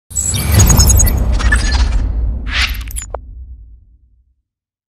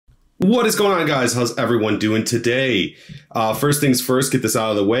What is going on, guys? How's everyone doing today? First things first, get this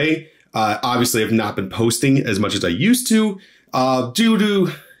out of the way. Obviously, I've not been posting as much as I used to due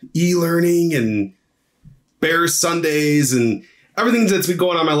to e-learning and Bears Sundays and everything that's been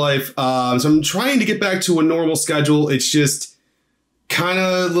going on in my life. So I'm trying to get back to a normal schedule. It's just kind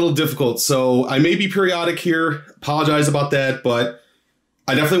of a little difficult. So I may be periodic here. Apologize about that, but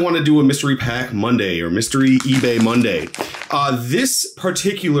I definitely want to do a mystery pack Monday or mystery eBay Monday. This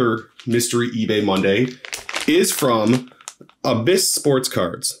particular mystery eBay Monday is from Abyss Sports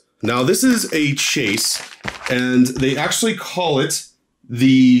Cards. Now, this is a chase, and they actually call it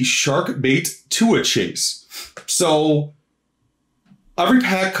the Shark Bait Tua Chase. So every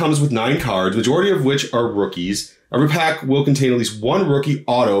pack comes with 9 cards, majority of which are rookies. Every pack will contain at least one rookie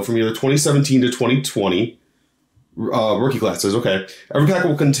auto from either 2017 to 2020. Rookie classes, okay. Every pack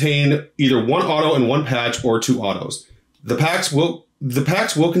will contain either one auto and one patch or 2 autos. The packs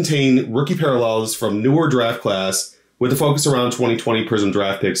will contain rookie parallels from newer draft class with a focus around 2020 Prism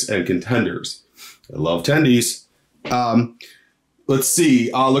draft picks and contenders. I love tendies. Let's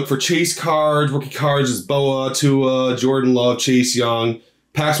see. I'll look for chase cards. Rookie cards is Boa, Tua, Jordan Love, Chase Young.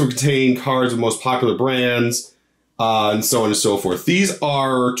 Packs will contain cards of most popular brands, and so on and so forth. These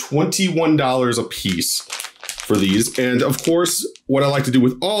are $21 a piece for these. And of course, what I like to do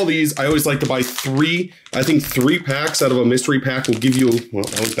with all these, I always like to buy 3. I think 3 packs out of a mystery pack will give you, well,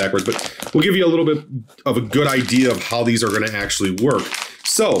 that was backwards, but will give you a little bit of a good idea of how these are going to actually work.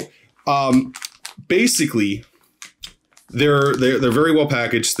 So basically, they're very well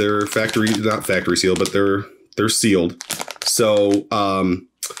packaged. They're not factory sealed, but they're sealed. So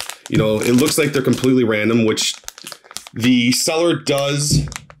you know, it looks like they're completely random, which the seller does.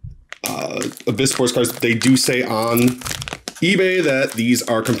 Abyss Sports Cards, they do say on eBay that these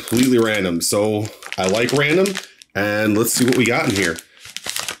are completely random. So I like random, and let's see what we got in here.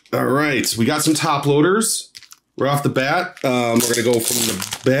 All right, we got some top loaders right off the bat. We're gonna go from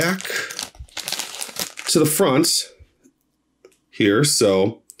the back to the front here.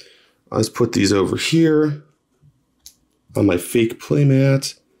 So let's put these over here on my fake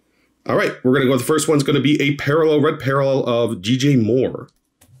playmat. All right, we're gonna go. The first one's gonna be a red parallel of DJ Moore.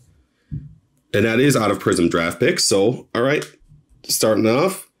 And that is out of Prism draft picks. So, all right, starting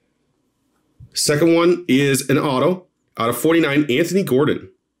off. Second one is an auto out of 49, Anthony Gordon.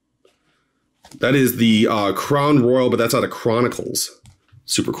 That is the Crown Royal, but that's out of Chronicles.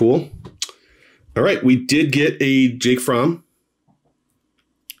 Super cool. All right, we did get a Jake Fromm.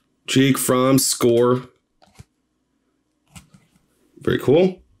 Jake Fromm score. Very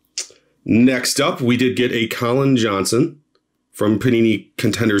cool. Next up, we did get a Colin Johnson from Panini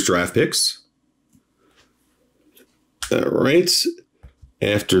Contenders draft picks. All right.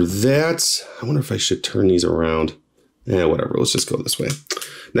 After that, I wonder if I should turn these around. Whatever. Let's just go this way.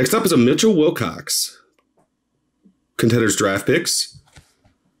 Next up is a Mitchell Wilcox. Contenders draft picks.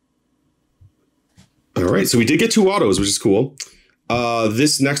 All right. So we did get 2 autos, which is cool.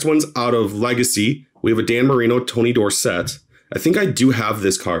 This next one's out of Legacy. We have a Dan Marino, Tony Dorsett. I think I do have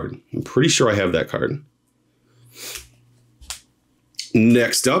this card. I'm pretty sure I have that card.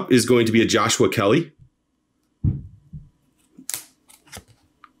 Next up is going to be a Joshua Kelly.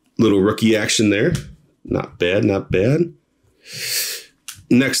 Little rookie action there. Not bad, not bad.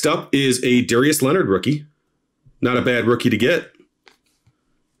 Next up is a Darius Leonard rookie. Not a bad rookie to get.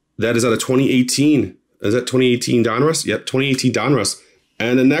 That is out of 2018. Is that 2018 Donruss? Yep, 2018 Donruss.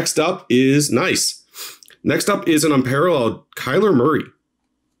 And the next up is nice. Next up is an unparalleled Kyler Murray.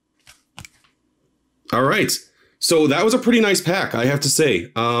 All right. So that was a pretty nice pack, I have to say.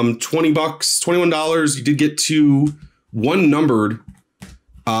 $20, $21. You did get 2 1 numbered.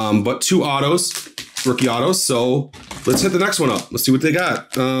 But 2 autos, rookie autos. So let's hit the next one up. Let's see what they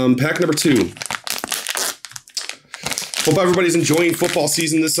got. Pack number 2. Hope everybody's enjoying football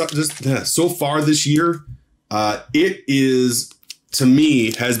season so far this year. It is, to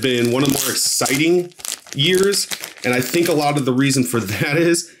me, has been one of the more exciting years. And I think a lot of the reason for that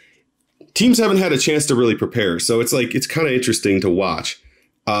is teams haven't had a chance to really prepare. So it's like, it's kind of interesting to watch.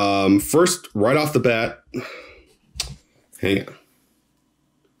 First, right off the bat, hang on.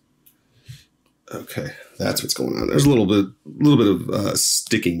 Okay, that's what's going on. There's a little bit of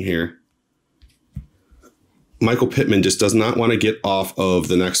sticking here. Michael Pittman just does not want to get off of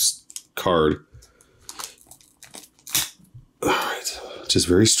the next card. All right, which is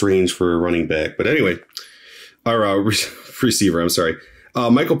very strange for a running back. But anyway, our receiver, I'm sorry.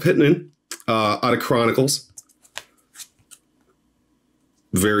 Michael Pittman out of Chronicles.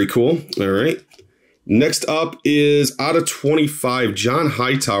 Very cool. All right. Next up is out of 25, John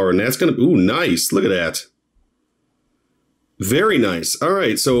Hightower, and that's going to, ooh, nice. Look at that. Very nice. All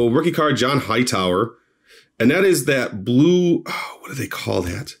right, so rookie card, John Hightower. And that is that blue, oh, what do they call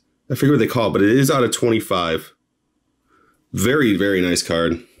that? I forget what they call it, but it is out of 25. Very, very nice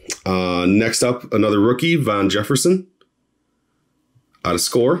card. Next up, another rookie, Von Jefferson. Out of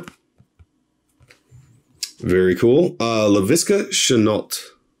Score. Very cool. Laviska Shenault.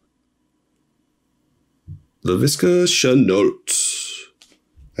 Laviska Shenault.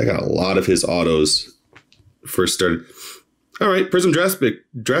 I got a lot of his autos first started. All right, Prism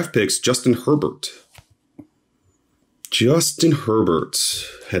draft picks, Justin Herbert. Justin Herbert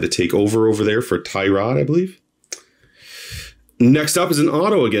had to take over there for Tyrod, I believe. Next up is an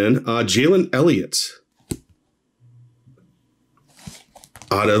auto again, Jalen Elliott.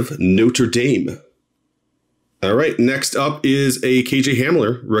 Out of Notre Dame. All right, next up is a KJ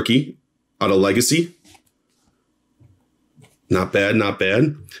Hamler rookie out of Legacy. Not bad, not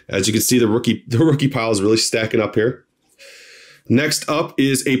bad. As you can see, the rookie pile is really stacking up here. Next up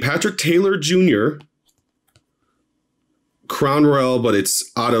is a Patrick Taylor Jr. Crown Royale, but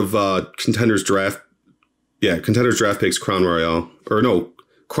it's out of Contenders Draft. Yeah, Contenders Draft Picks, Crown Royale. Or no,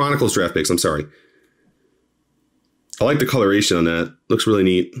 Chronicles Draft Picks, I'm sorry. I like the coloration on that. Looks really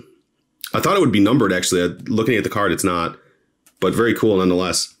neat. I thought it would be numbered, actually. Looking at the card, it's not. But very cool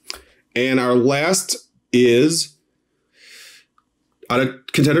nonetheless. And our last is out of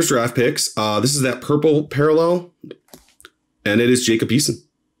Contenders Draft Picks. This is that purple parallel. And it is Jacob Eason.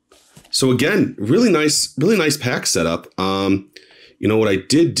 So again, really nice pack setup. You know what I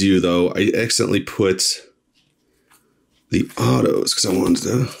did do, though? I accidentally put the autos because I wanted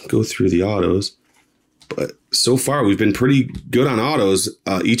to go through the autos. But so far, we've been pretty good on autos.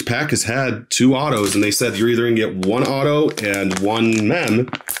 Each pack has had 2 autos, and they said you're either going to get 1 auto and 1 mem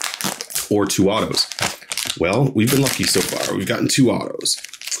or 2 autos. Well, we've been lucky so far. We've gotten 2 autos.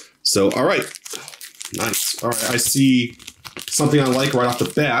 So, all right. Nice. All right, I see something I like right off the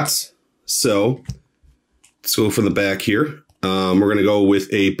bat. So, let's go from the back here. We're going to go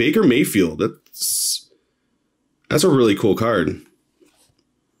with a Baker Mayfield. That's a really cool card.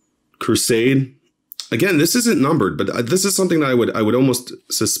 Crusade. Again, this isn't numbered, but this is something that I would almost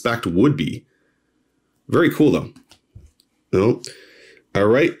suspect would be. Very cool, though. No. All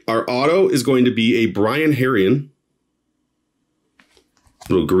right. Our auto is going to be a Brian Herrien.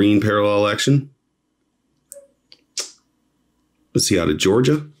 Little green parallel action. Let's see, out of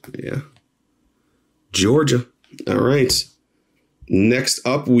Georgia. Yeah. Georgia. All right. Next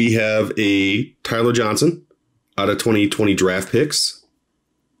up, we have a Tyler Johnson out of 2020 draft picks.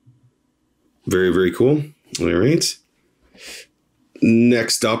 Very, very cool. All right.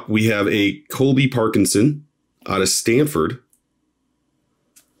 Next up, we have a Colby Parkinson out of Stanford.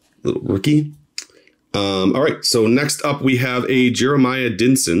 Little rookie. All right. So next up, we have a Jeremiah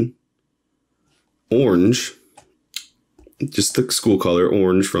Dinson. Orange. Just the school color,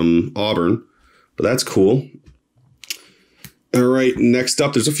 orange from Auburn. But that's cool. All right. Next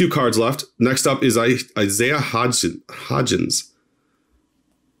up, there's a few cards left. Next up is Isaiah Hodgins.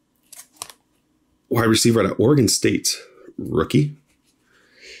 Wide receiver out of Oregon State, rookie.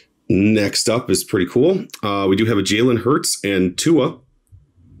 Next up is pretty cool. We do have a Jalen Hurts and Tua.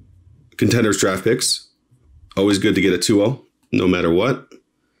 Contenders draft picks. Always good to get a 2-0, no matter what.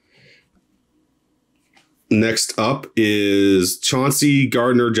 Next up is Chauncey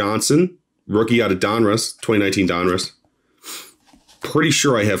Gardner-Johnson, rookie out of Donruss, 2019 Donruss. Pretty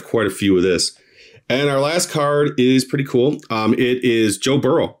sure I have quite a few of this. And our last card is pretty cool. It is Joe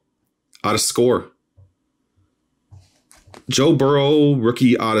Burrow out of Score. Joe Burrow,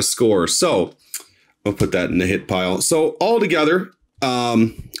 rookie out of Score. So I'll put that in the hit pile. So all together,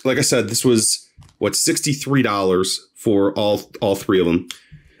 like I said, this was, what, $63 for all 3 of them.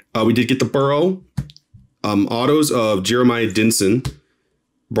 We did get the Burrow, autos of Jeremiah Dinson,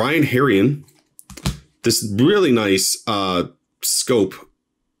 Brian Herrien, this really nice scope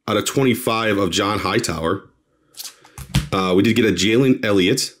out of 25 of John Hightower. We did get a Jalen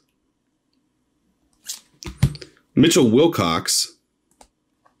Elliott, Mitchell Wilcox,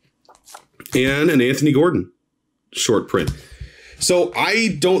 and an Anthony Gordon short print. So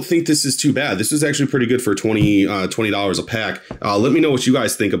I don't think this is too bad. This is actually pretty good for $20 a pack. Let me know what you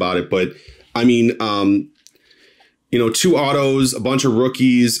guys think about it. But I mean, you know, 2 autos, a bunch of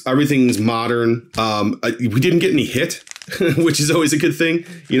rookies, everything's modern. We didn't get any hit, which is always a good thing.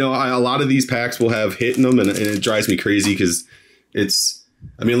 You know, a lot of these packs will have hit in them, and it drives me crazy because it's,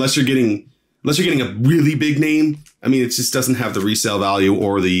 I mean, unless you're getting a really big name, I mean, it just doesn't have the resale value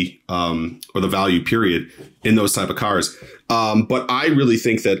or the value period in those type of cars. But I really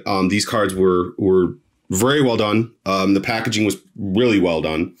think that these cards were very well done. The packaging was really well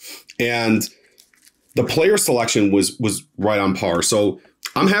done, and the player selection was right on par. So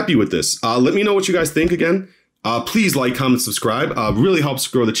I'm happy with this. Let me know what you guys think again. Please like, comment, subscribe. Really helps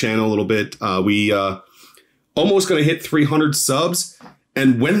grow the channel a little bit. We almost going to hit 300 subs.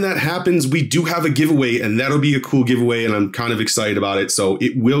 And when that happens, we do have a giveaway, and that'll be a cool giveaway, and I'm kind of excited about it. So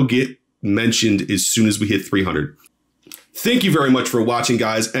it will get mentioned as soon as we hit 300. Thank you very much for watching,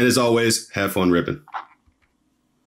 guys. And as always, have fun ripping.